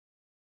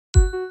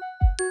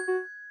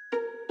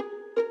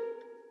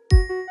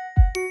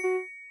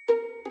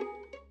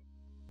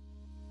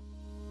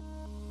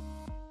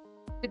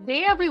Good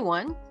day,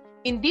 everyone.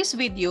 In this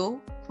video,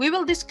 we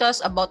will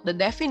discuss about the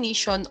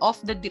definition of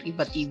the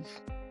derivative.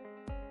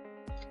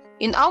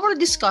 In our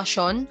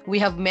discussion, we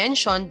have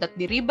mentioned that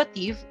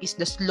derivative is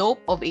the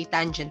slope of a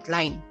tangent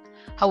line.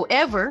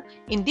 However,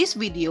 in this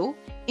video,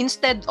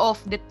 instead of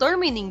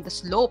determining the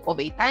slope of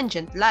a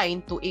tangent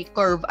line to a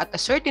curve at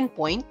a certain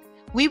point,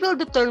 we will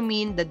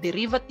determine the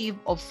derivative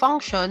of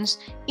functions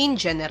in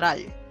general.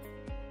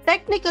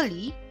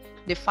 Technically,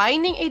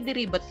 defining a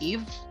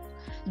derivative,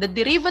 the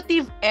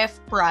derivative f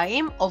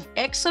prime of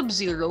x sub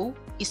 0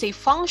 is a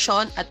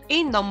function at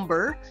a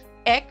number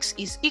x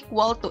is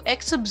equal to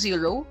x sub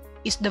 0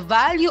 is the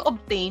value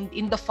obtained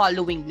in the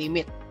following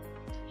limit.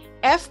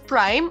 F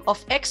prime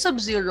of x sub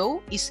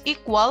 0 is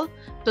equal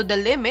to the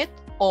limit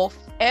of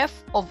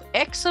f of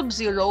x sub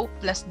 0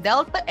 plus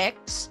delta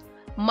x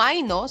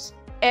minus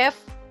f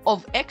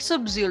of x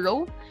sub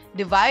 0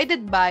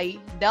 divided by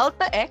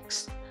delta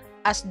x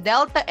as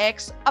delta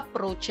x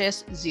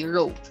approaches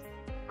 0.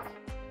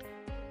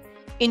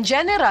 In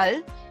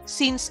general,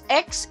 since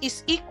x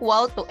is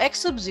equal to x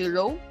sub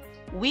 0,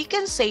 we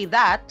can say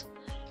that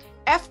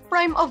f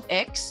prime of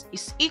x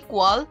is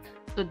equal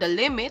to the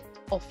limit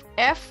of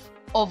f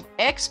of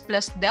x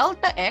plus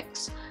delta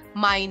x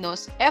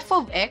minus f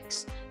of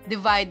x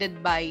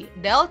divided by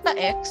delta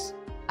x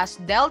as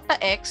delta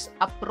x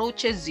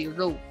approaches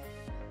 0.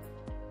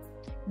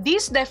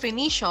 This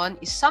definition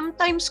is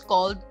sometimes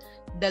called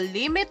the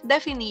limit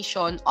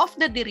definition of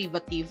the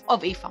derivative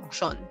of a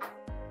function.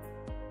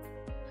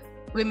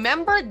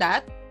 Remember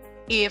that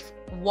if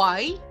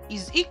y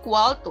is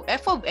equal to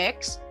f of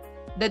x,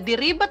 the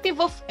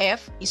derivative of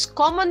f is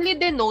commonly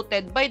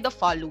denoted by the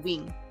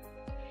following: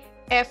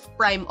 f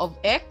prime of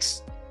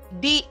x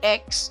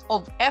dx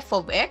of f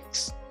of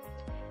x,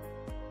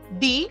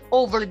 d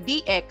over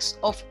dx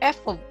of f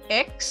of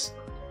x,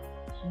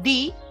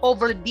 d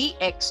over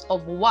dx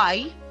of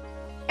y,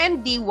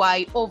 and dy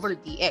over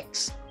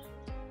dx.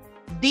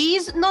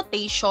 These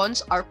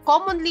notations are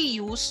commonly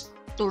used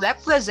to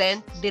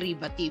represent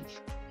derivative.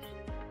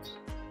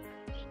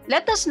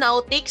 Let us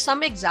now take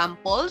some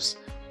examples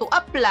to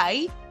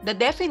apply the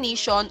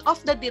definition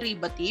of the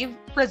derivative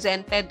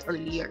presented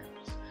earlier.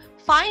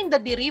 Find the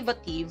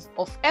derivative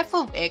of f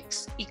of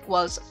x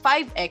equals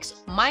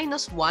 5x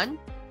minus 1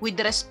 with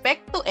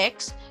respect to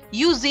x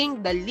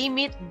using the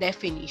limit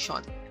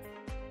definition.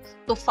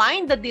 To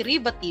find the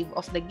derivative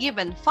of the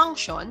given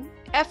function,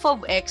 f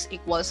of x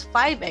equals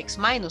 5x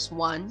minus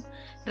 1,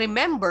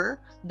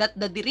 remember that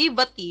the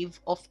derivative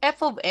of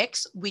f of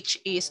x,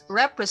 which is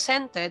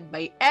represented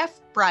by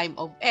f prime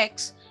of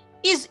x,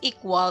 is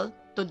equal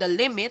to the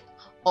limit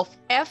of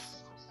f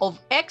of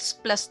x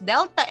plus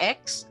delta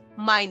x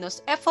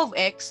minus f of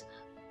x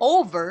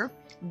over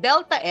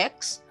delta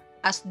x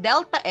as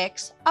delta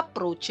x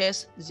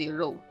approaches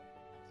 0.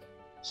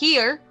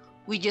 Here,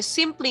 we just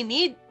simply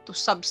need to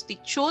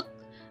substitute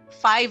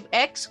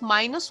 5x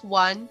minus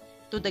 1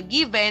 to the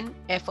given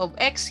f of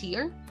x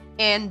here,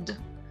 and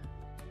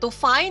to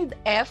find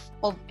f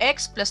of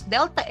x plus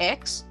delta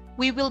x,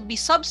 we will be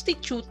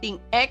substituting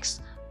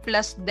x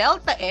plus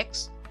delta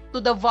x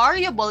to the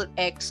variable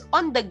x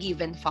on the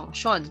given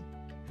function.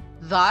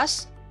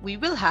 Thus, we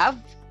will have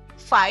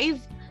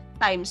 5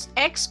 times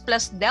x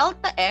plus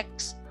delta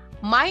x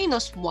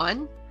minus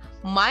 1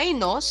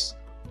 minus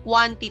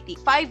quantity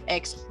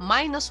 5x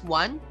minus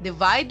 1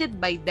 divided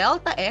by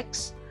delta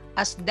x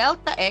as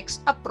delta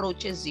x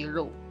approaches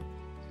 0.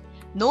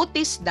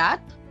 Notice that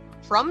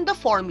from the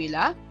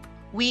formula,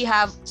 we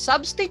have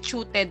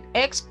substituted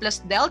x plus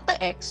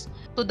delta x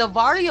to the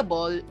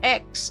variable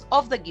x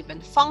of the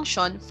given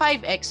function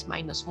 5x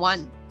minus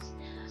 1.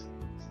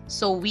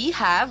 So we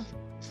have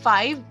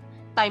 5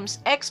 times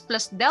x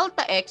plus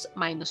delta x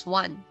minus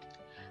 1.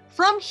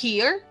 From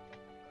here,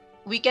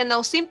 we can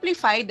now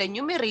simplify the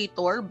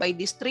numerator by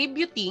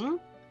distributing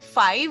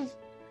 5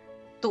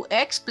 to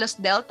x plus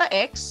delta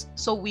x.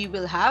 So we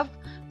will have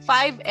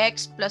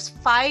 5x plus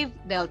 5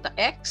 delta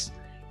x,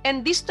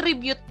 and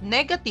distribute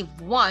negative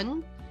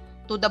 1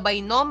 to the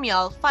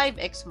binomial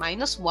 5x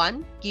minus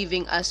 1,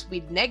 giving us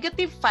with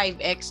negative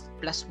 5x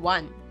plus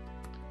 1.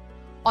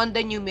 On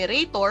the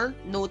numerator,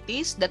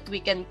 notice that we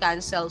can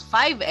cancel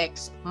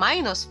 5x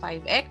minus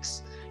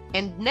 5x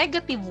and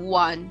negative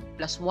 1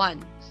 plus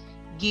 1,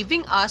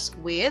 giving us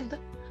with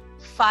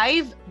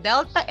 5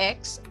 delta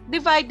x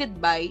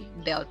divided by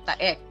delta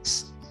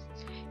x.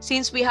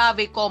 Since we have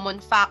a common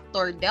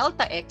factor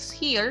delta x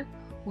here,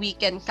 we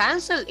can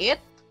cancel it,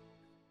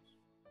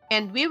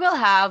 and we will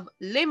have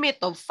limit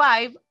of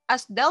 5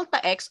 as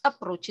delta x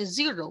approaches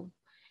 0.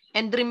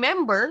 And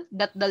remember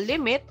that the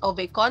limit of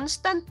a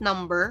constant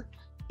number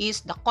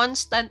is the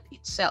constant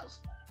itself.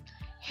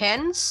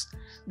 Hence,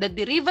 the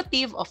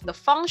derivative of the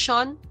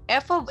function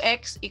f of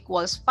x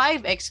equals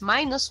 5x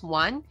minus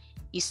 1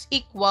 is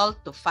equal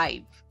to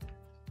 5.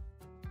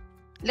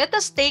 Let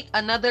us take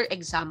another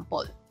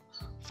example.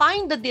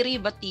 Find the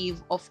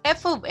derivative of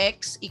f of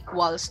x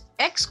equals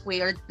x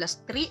squared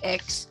plus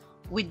 3x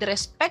with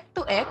respect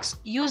to x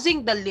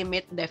using the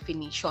limit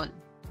definition.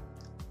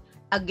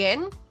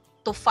 Again,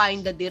 to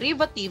find the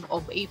derivative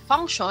of a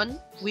function,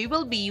 we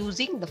will be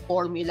using the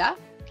formula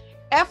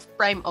f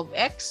prime of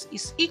x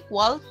is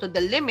equal to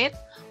the limit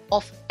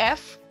of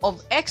f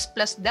of x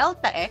plus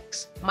delta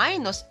x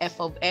minus f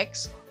of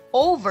x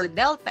over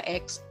delta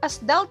x as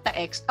delta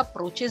x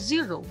approaches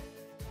 0.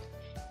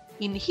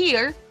 In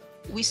here,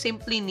 we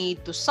simply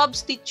need to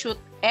substitute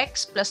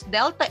x plus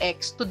delta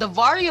x to the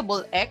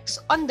variable x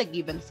on the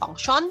given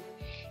function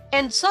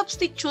and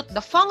substitute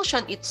the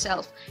function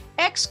itself,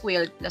 x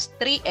squared plus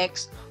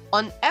 3x,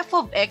 on f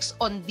of x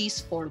on this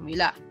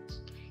formula.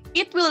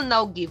 It will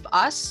now give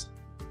us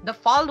the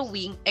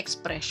following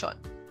expression.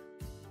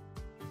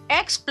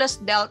 X plus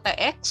delta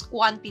x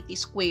quantity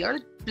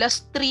squared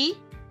plus 3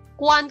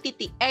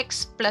 quantity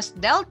x plus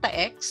delta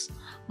x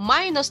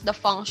minus the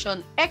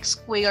function x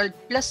squared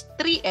plus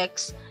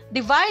 3x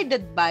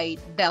divided by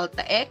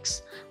delta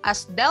x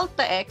as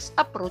delta x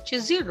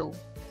approaches 0.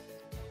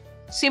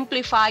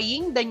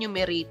 Simplifying the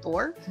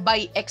numerator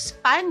by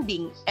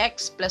expanding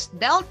x plus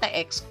delta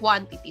x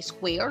quantity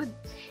squared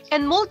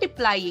and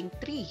multiplying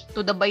 3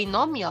 to the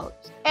binomial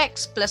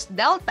x plus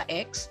delta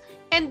x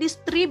and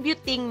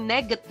distributing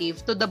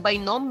negative to the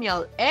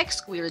binomial x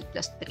squared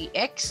plus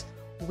 3x,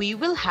 we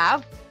will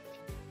have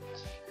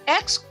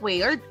x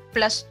squared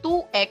plus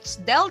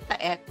 2x delta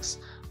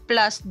x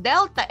plus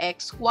delta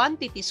x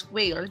quantity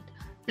squared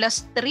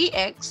plus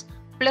 3x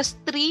plus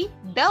 3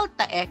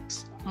 delta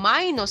x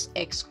minus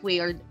x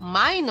squared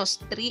minus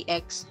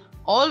 3x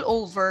all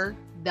over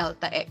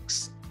delta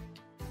x.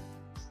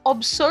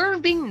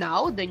 Observing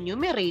now the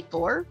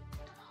numerator,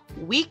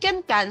 we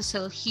can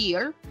cancel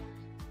here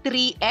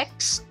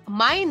 3x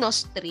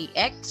minus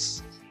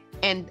 3x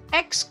and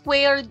x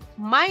squared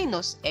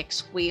minus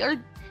x squared,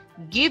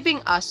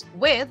 giving us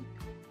with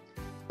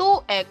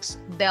 2x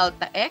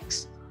delta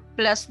x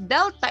plus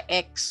delta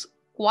x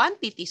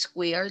quantity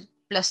squared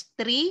plus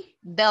 3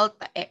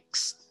 delta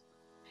x.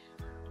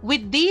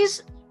 With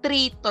these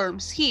three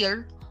terms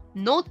here,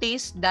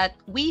 notice that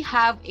we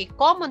have a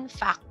common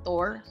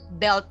factor,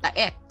 delta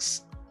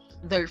x.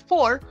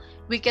 Therefore,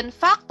 we can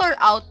factor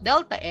out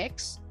delta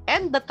x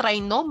and the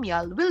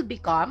trinomial will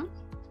become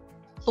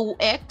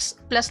 2x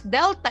plus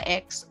delta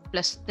x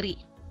plus 3.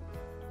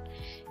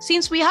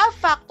 Since we have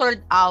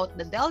factored out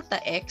the delta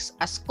x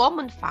as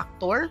common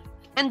factor,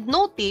 and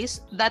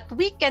notice that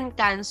we can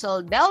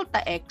cancel delta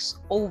x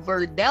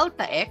over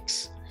delta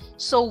x,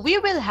 so we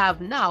will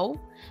have now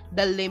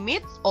the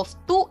limit of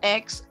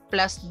 2x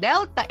plus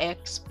delta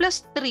x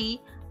plus 3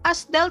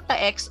 as delta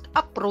x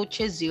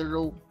approaches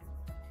 0.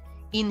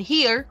 In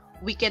here,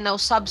 we can now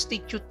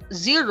substitute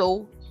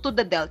 0 to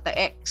the delta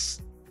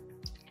x.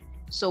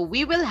 So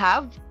we will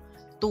have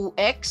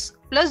 2x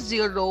plus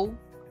 0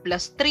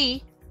 plus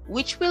 3,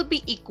 which will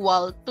be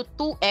equal to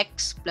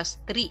 2x plus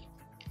 3.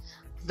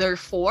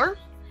 Therefore,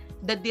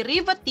 the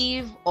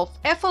derivative of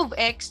f of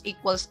x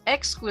equals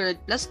x squared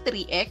plus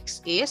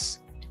 3x is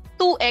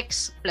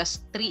 2x plus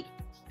 3.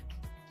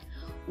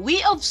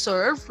 We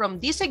observe from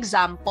this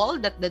example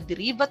that the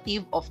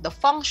derivative of the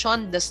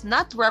function does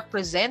not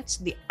represent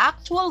the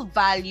actual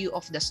value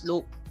of the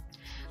slope.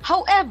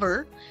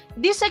 However,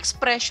 this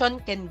expression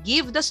can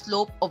give the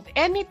slope of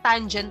any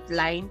tangent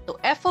line to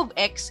f of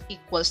x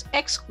equals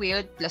x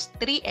squared plus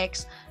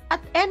 3x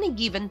at any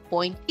given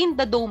point in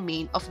the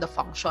domain of the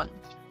function.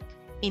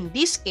 In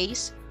this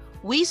case,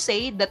 we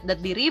say that the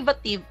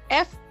derivative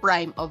f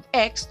prime of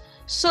x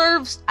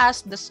serves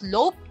as the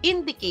slope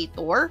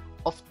indicator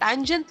of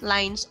tangent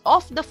lines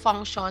of the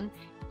function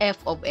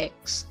f of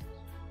x.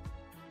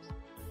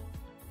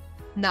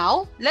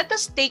 Now, let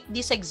us take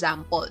this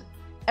example.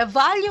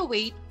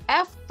 Evaluate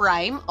f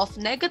prime of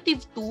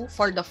negative 2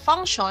 for the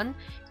function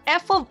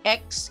f of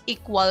x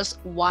equals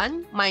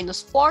 1 minus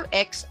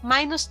 4x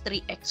minus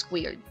 3x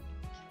squared.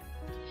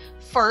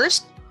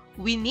 First,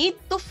 we need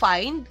to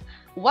find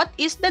what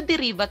is the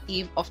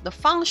derivative of the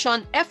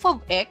function f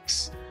of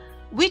x,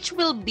 which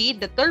will be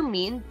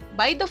determined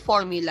by the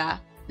formula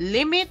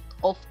limit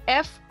of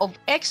f of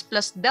x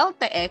plus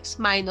delta x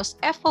minus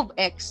f of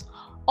x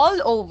all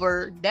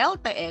over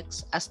delta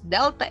x as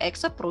delta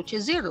x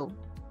approaches 0.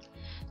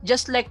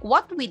 Just like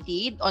what we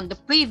did on the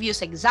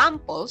previous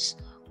examples,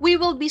 we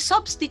will be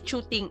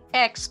substituting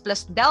x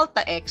plus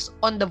delta x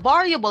on the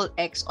variable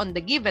x on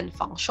the given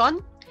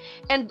function,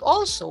 and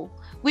also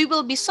we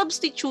will be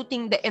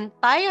substituting the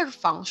entire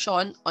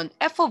function on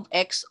f of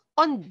x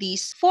on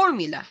this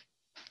formula.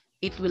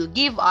 It will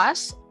give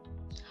us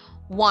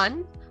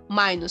 1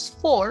 minus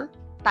 4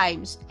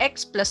 times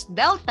x plus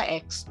delta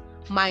x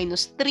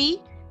minus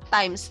 3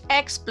 times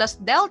x plus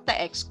delta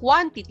x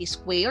quantity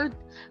squared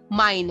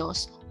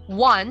minus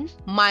 1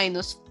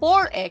 minus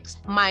 4x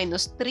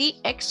minus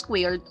 3x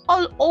squared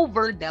all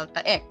over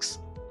delta x.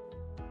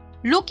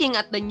 Looking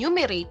at the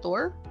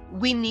numerator,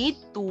 we need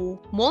to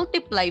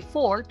multiply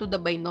 4 to the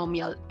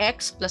binomial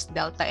x plus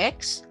delta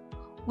x.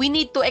 We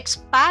need to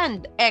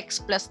expand x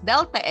plus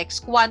delta x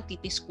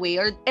quantity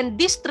squared and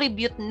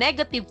distribute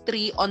negative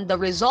 3 on the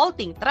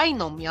resulting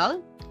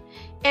trinomial.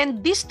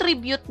 and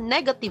distribute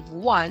negative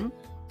 1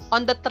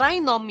 on the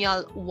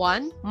trinomial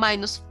 1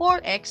 minus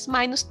 4x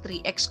minus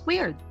 3x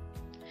squared.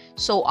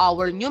 So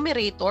our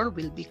numerator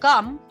will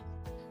become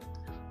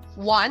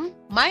 1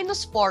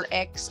 minus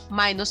 4x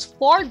minus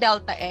 4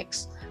 delta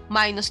x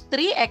minus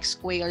 3x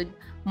squared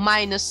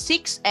minus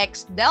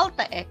 6x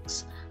delta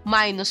x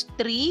minus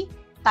 3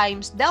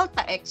 times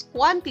delta x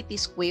quantity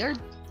squared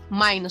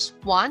minus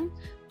 1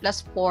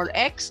 plus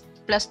 4x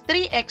plus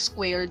 3x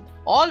squared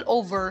all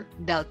over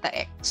delta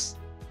x.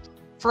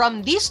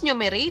 From this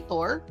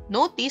numerator,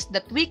 notice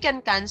that we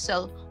can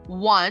cancel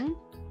 1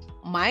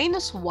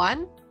 minus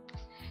 1,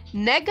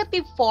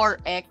 negative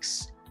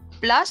 4x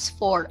plus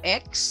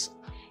 4x,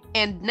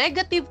 and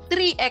negative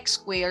 3x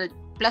squared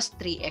plus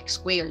 3x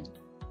squared.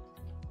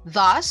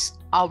 Thus,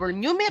 our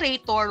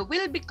numerator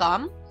will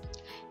become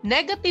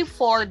negative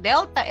 4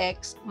 delta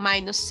x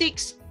minus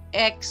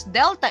 6x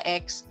delta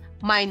x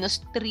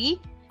minus 3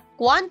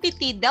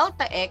 quantity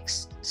delta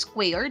x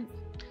squared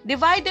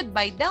divided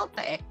by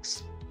delta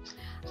x.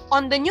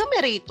 On the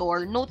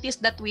numerator, notice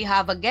that we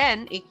have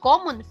again a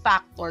common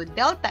factor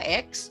delta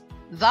x.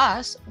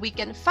 Thus, we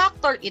can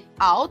factor it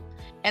out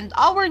and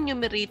our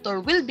numerator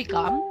will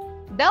become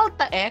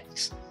delta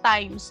x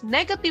times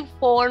negative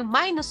 4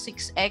 minus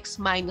 6x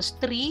minus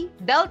 3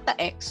 delta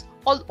x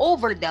all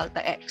over delta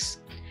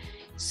x.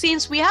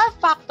 Since we have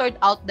factored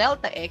out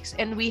delta x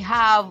and we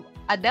have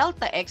a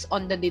delta x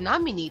on the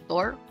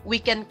denominator, we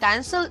can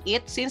cancel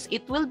it since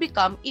it will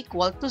become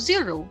equal to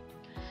 0.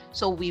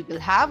 So we will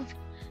have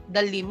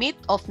the limit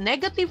of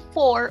negative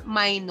 4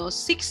 minus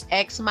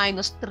 6x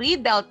minus 3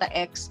 delta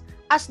x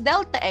as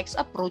delta x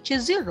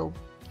approaches 0.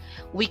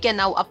 We can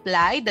now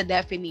apply the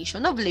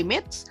definition of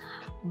limits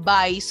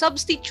by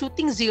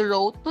substituting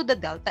 0 to the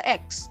delta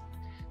x.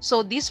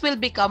 So this will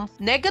become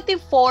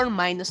negative 4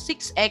 minus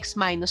 6x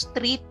minus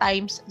 3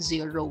 times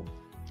 0.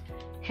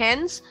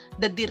 Hence,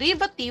 the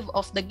derivative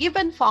of the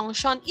given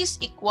function is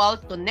equal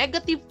to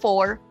negative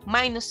 4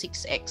 minus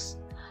 6x.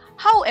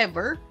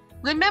 However,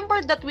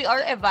 remember that we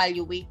are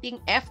evaluating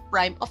f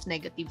prime of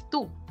negative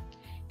 2.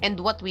 And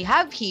what we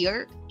have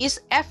here is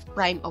f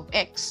prime of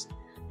x.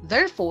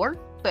 Therefore,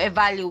 to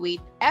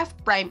evaluate f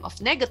prime of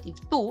negative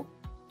 2,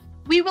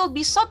 we will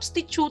be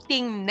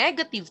substituting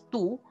negative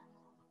 2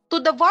 to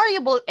the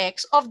variable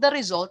x of the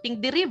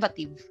resulting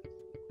derivative.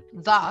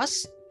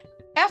 Thus,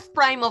 f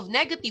prime of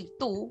negative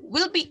 2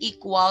 will be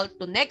equal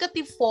to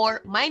negative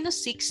 4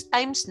 minus 6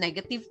 times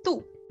negative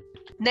 2.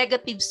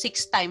 Negative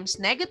 6 times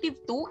negative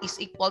 2 is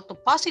equal to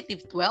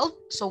positive 12,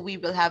 so we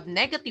will have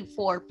negative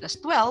 4 plus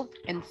 12.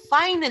 And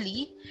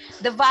finally,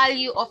 the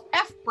value of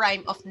f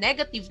prime of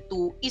negative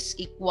 2 is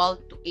equal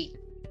to 8.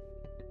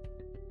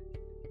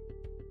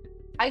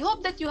 I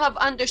hope that you have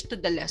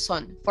understood the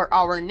lesson. For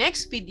our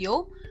next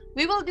video,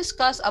 we will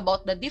discuss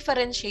about the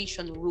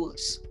differentiation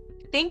rules.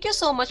 Thank you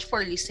so much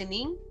for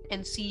listening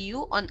and see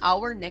you on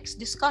our next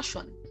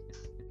discussion.